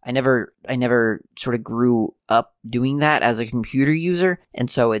never sort of grew up doing that as a computer user,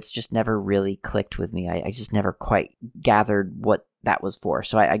 and so it's just never really clicked with me. I just never quite gathered what that was for.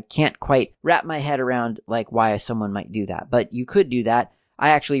 So I can't quite wrap my head around like why someone might do that. But you could do that. I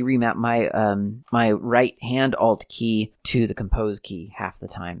actually remap my right hand Alt key to the compose key half the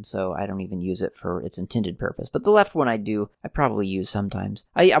time, so I don't even use it for its intended purpose. But the left one I probably use sometimes.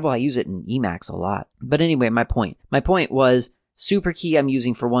 I use it in Emacs a lot. But anyway, my point was super key I'm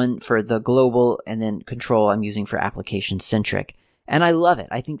using for the global, and then control I'm using for application centric. And I love it.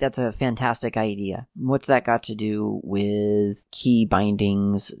 I think that's a fantastic idea. What's that got to do with key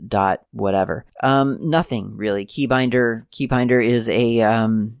bindings dot whatever? Nothing really. Keybinder is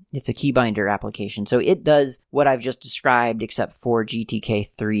it's a keybinder application. So it does what I've just described except for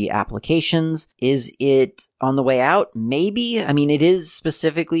GTK3 applications. Is it on the way out? Maybe. I mean, it is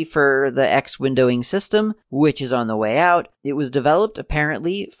specifically for the X windowing system, which is on the way out. It was developed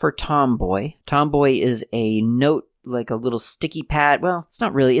apparently for Tomboy. Tomboy is a note, like a little sticky pad. Well, it's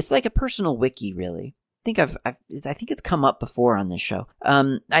not really. It's like a personal wiki, really. I think it's come up before on this show.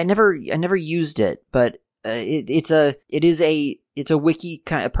 I never used it, but it's a wiki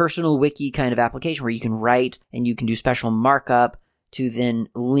kind, a personal wiki kind of application where you can write and you can do special markup to then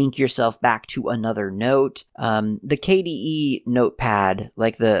link yourself back to another note. The KDE notepad,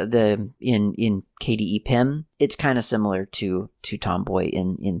 like the in KDE PIM, it's kind of similar to Tomboy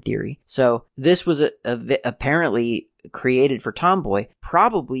in theory. So this was apparently created for Tomboy,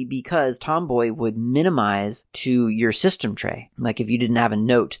 probably because Tomboy would minimize to your system tray. Like if you didn't have a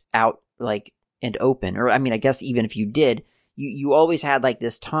note out like and open, or I mean, I guess even if you did, you always had like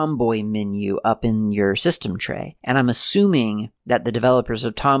this Tomboy menu up in your system tray. And I'm assuming that the developers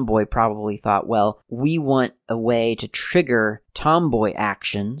of Tomboy probably thought, well, we want a way to trigger Tomboy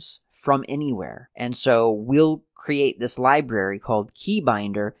actions from anywhere. And so we'll create this library called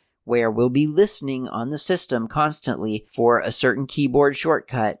Keybinder, where we'll be listening on the system constantly for a certain keyboard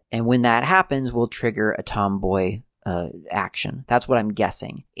shortcut. And when that happens, we'll trigger a Tomboy action. That's what I'm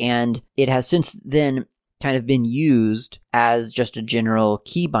guessing. And it has since then kind of been used as just a general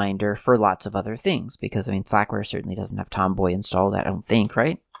keybinder for lots of other things, because I mean Slackware certainly doesn't have Tomboy installed, I don't think,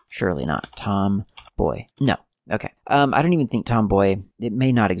 right? Surely not. Tomboy. No. Okay. I don't even think Tomboy, it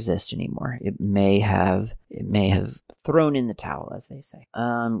may not exist anymore. It may have thrown in the towel, as they say.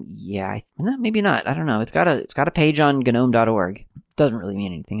 Yeah, no, maybe not. I don't know. It's got a page on gnome.org. Doesn't really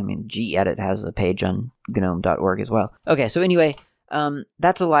mean anything. I mean, gedit has a page on gnome.org as well. Okay, so anyway,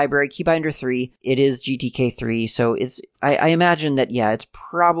 that's a library, Keybinder 3. It is GTK3, so I imagine that, yeah, it's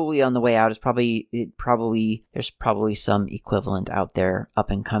probably on the way out. There's probably some equivalent out there up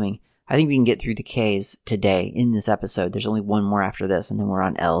and coming. I think we can get through the Ks today in this episode. There's only one more after this, and then we're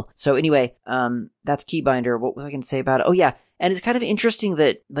on L. So anyway, that's Keybinder. What was I going to say about it? Oh yeah, and it's kind of interesting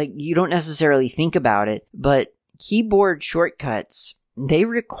that like you don't necessarily think about it, but keyboard shortcuts, they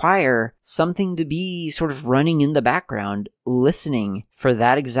require something to be sort of running in the background, listening for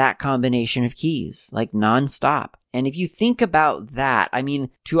that exact combination of keys, like nonstop. And if you think about that, I mean,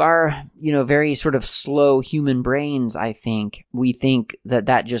 to our, very sort of slow human brains, I think, we think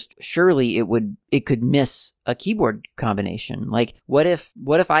that just surely it could miss a keyboard combination. Like, what if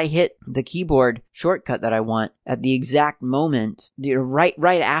I hit the keyboard shortcut that I want at the exact moment,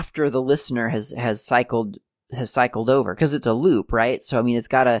 right after the listener has cycled over, because it's a loop, right? So I mean,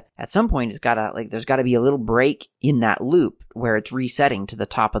 at some point there's gotta be a little break in that loop where it's resetting to the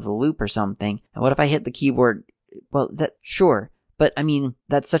top of the loop or something. And what if I hit the keyboard? Well, sure, but I mean,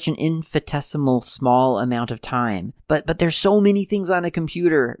 that's such an infinitesimal small amount of time. But there's so many things on a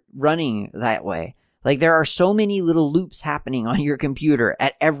computer running that way. Like, there are so many little loops happening on your computer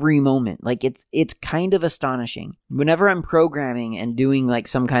at every moment. Like, it's kind of astonishing. Whenever I'm programming and doing like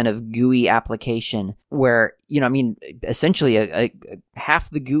some kind of GUI application where, essentially half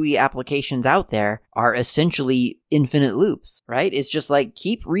the GUI applications out there are essentially infinite loops, right? It's just like,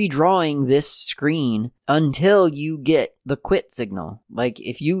 keep redrawing this screen until you get the quit signal. Like,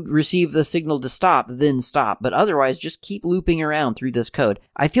 if you receive the signal to stop, then stop. But otherwise, just keep looping around through this code.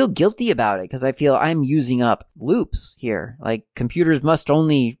 I feel guilty about it because I feel I'm using up loops here. Like, computers must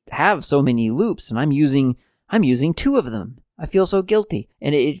only have so many loops, and I'm using 2 of them. I feel so guilty,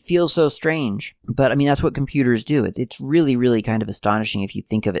 and it feels so strange. But that's what computers do. It's really, really kind of astonishing if you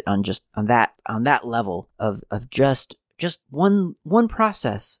think of it on that level of just one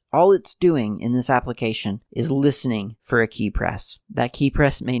process. All it's doing in this application is listening for a key press. That key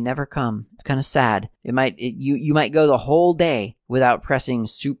press may never come. It's kind of sad. You might go the whole day without pressing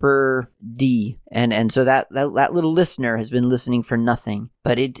super D, and so that little listener has been listening for nothing.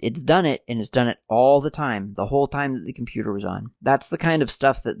 But it's done it, and it's done it all the time, the whole time that the computer was on. That's the kind of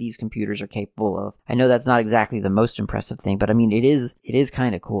stuff that these computers are capable of. I know that's not exactly the most impressive thing, but it is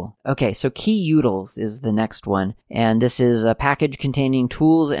kind of cool. Okay, so keyutils is the next one, and this is a package containing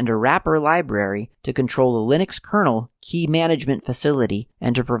tools and a wrapper library to control the Linux kernel key management facility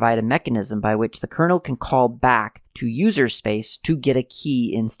and to provide a mechanism by which the kernel can call back to user space to get a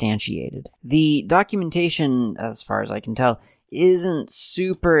key instantiated. The documentation, as far as I can tell, isn't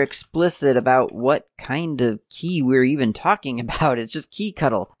super explicit about what kind of key we're even talking about. It's just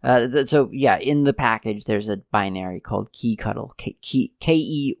keyutil. So yeah, in the package, there's a binary called keyutil,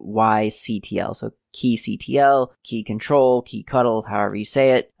 Keyctl. So keyctl, key control, keyutil, however you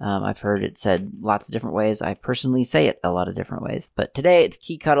say it. I've heard it said lots of different ways. I personally say it a lot of different ways. But today it's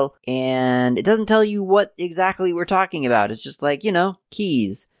keyutil, and it doesn't tell you what exactly we're talking about. It's just like,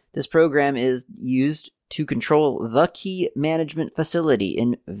 keys. This program is used to control the key management facility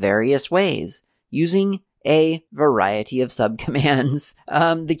in various ways using a variety of subcommands.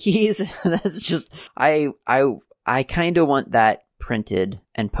 The keys, that's just, I kind of want that printed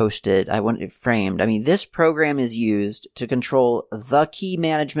and posted. I want it framed. This program is used to control the key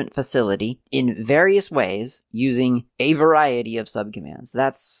management facility in various ways using a variety of subcommands.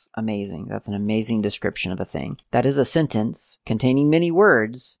 That's amazing. That's an amazing description of a thing. That is a sentence containing many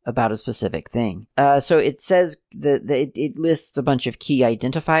words about a specific thing. So it says that it lists a bunch of key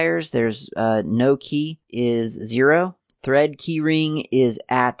identifiers. There's no key is 0. Thread keyring is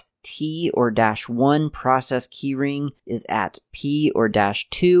at T or -1, process keyring is at P or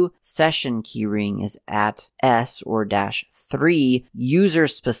 -2, session keyring is at S or -3, user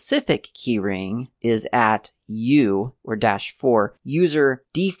specific keyring is at U or -4, user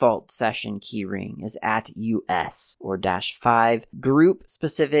default session keyring is at US or -5, group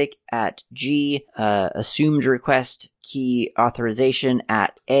specific at G, assumed request key authorization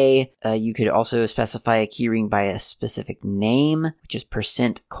at A. You could also specify a keyring by a specific name, which is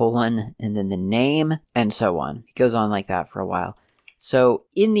 %, and then the name, and so on. It goes on like that for a while. So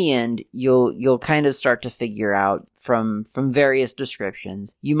in the end, you'll kind of start to figure out from various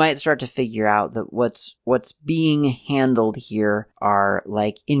descriptions, you might start to figure out that what's being handled here are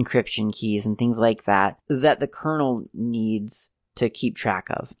like encryption keys and things like that the kernel needs to keep track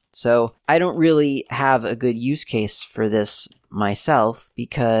of. So I don't really have a good use case for this myself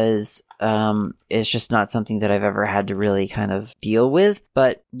because it's just not something that I've ever had to really kind of deal with,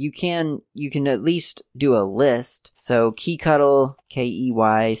 but you can at least do a list. So keyutil,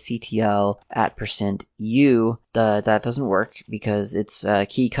 keyctl at %u, that doesn't work because it's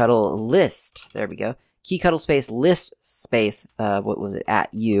keyutil list. There we go. Keyutil space list space, what was it,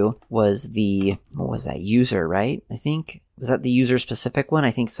 at u was what was that, user, right? I think. Was that the user specific one? I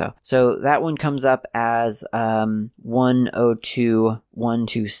think so. So that one comes up as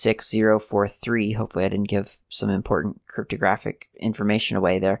 102.126.043. Hopefully I didn't give some important cryptographic information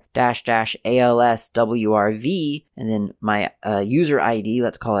away there. --ALSWRV, and then my user ID,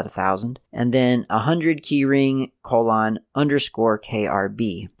 let's call it 1000, and then 100 keyring :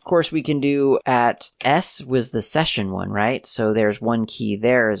 _KRB. Of course, we can do at S was the session one, right? So there's one key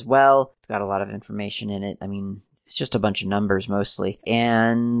there as well. It's got a lot of information in it. It's just a bunch of numbers mostly,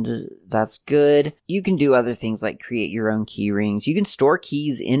 and that's good. You can do other things like create your own key rings. You can store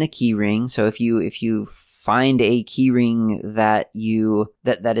keys in a key ring. So if you find a key ring that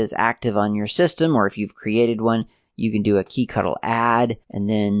is active on your system, or if you've created one, you can do a keyutil add, and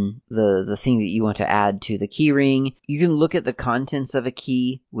then the thing that you want to add to the key ring. You can look at the contents of a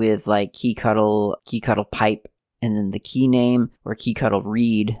key with like keyutil pipe, and then the key name, or keyutil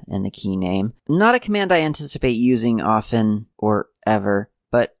read and the key name. Not a command I anticipate using often or ever,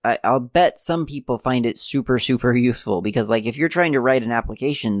 but I'll bet some people find it super, super useful, because like if you're trying to write an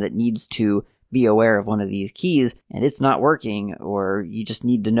application that needs to be aware of one of these keys and it's not working, or you just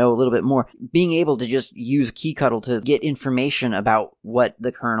need to know a little bit more, being able to just use keyutil to get information about what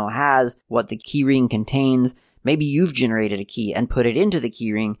the kernel has, what the keyring contains. Maybe you've generated a key and put it into the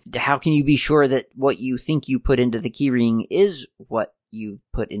keyring. How can you be sure that what you think you put into the keyring is what you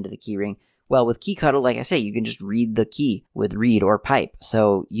put into the keyring? Well, with keyutil, like I say, you can just read the key with read or pipe,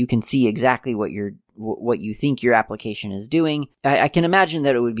 so you can see exactly what you think your application is doing. I can imagine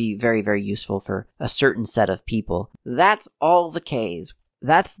that it would be very, very useful for a certain set of people. That's all the Ks.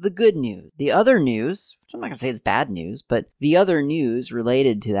 That's the good news. The other news, I'm not going to say it's bad news, but the other news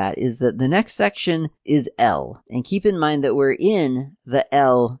related to that is that the next section is L. And keep in mind that we're in the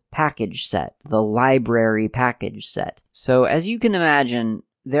L package set, the library package set. So as you can imagine,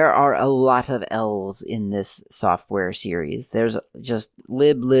 there are a lot of L's in this software series. There's just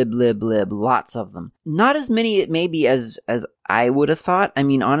lib, lots of them. Not as many maybe as I would have thought. I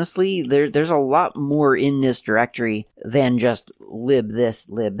mean, honestly, there's a lot more in this directory than just lib this,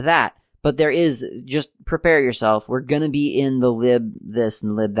 lib that. But there is, just prepare yourself. We're going to be in the lib this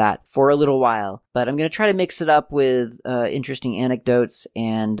and lib that for a little while. But I'm going to try to mix it up with interesting anecdotes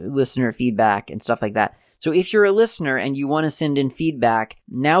and listener feedback and stuff like that. So if you're a listener and you want to send in feedback,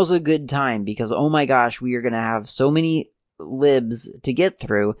 now's a good time, because oh my gosh, we are going to have so many libs to get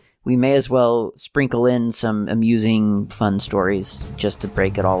through. We may as well sprinkle in some amusing, fun stories just to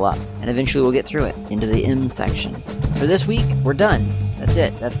break it all up. And eventually we'll get through it into the M section. For this week, we're done. That's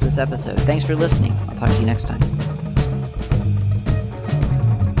it. That's this episode. Thanks for listening. I'll talk to you next time.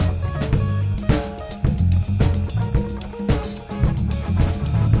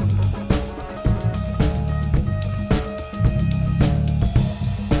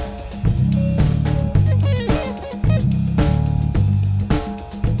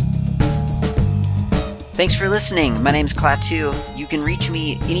 Thanks for listening. My name's Klaatu. You can reach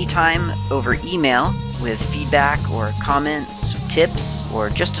me anytime over email with feedback or comments, tips, or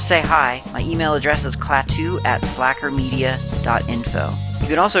just to say hi. My email address is klaatu@slackermedia.info. You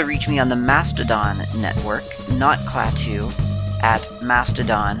can also reach me on the Mastodon network, not Klaatu, at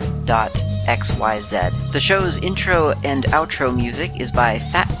mastodon.xyz. The show's intro and outro music is by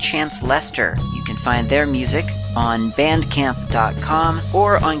Fat Chance Lester. You can find their music on bandcamp.com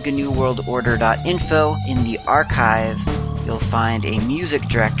or on GNUWorldOrder.info. In the archive, you'll find a music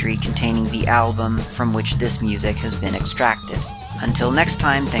directory containing the album from which this music has been extracted. Until next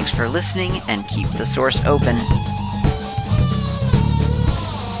time, thanks for listening, and keep the source open.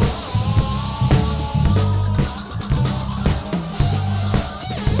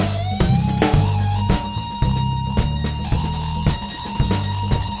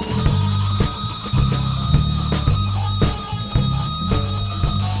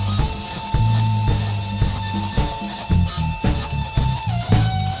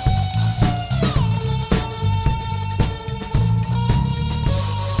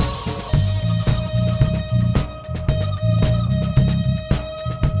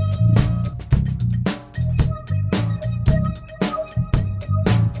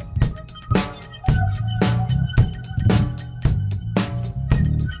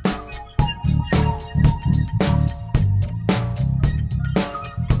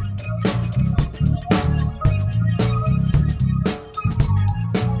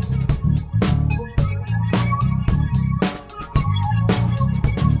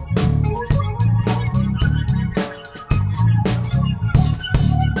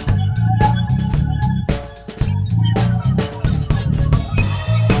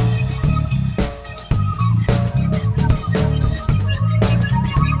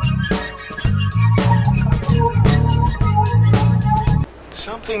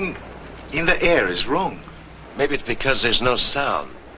 Something in the air is wrong. Maybe it's because there's no sound.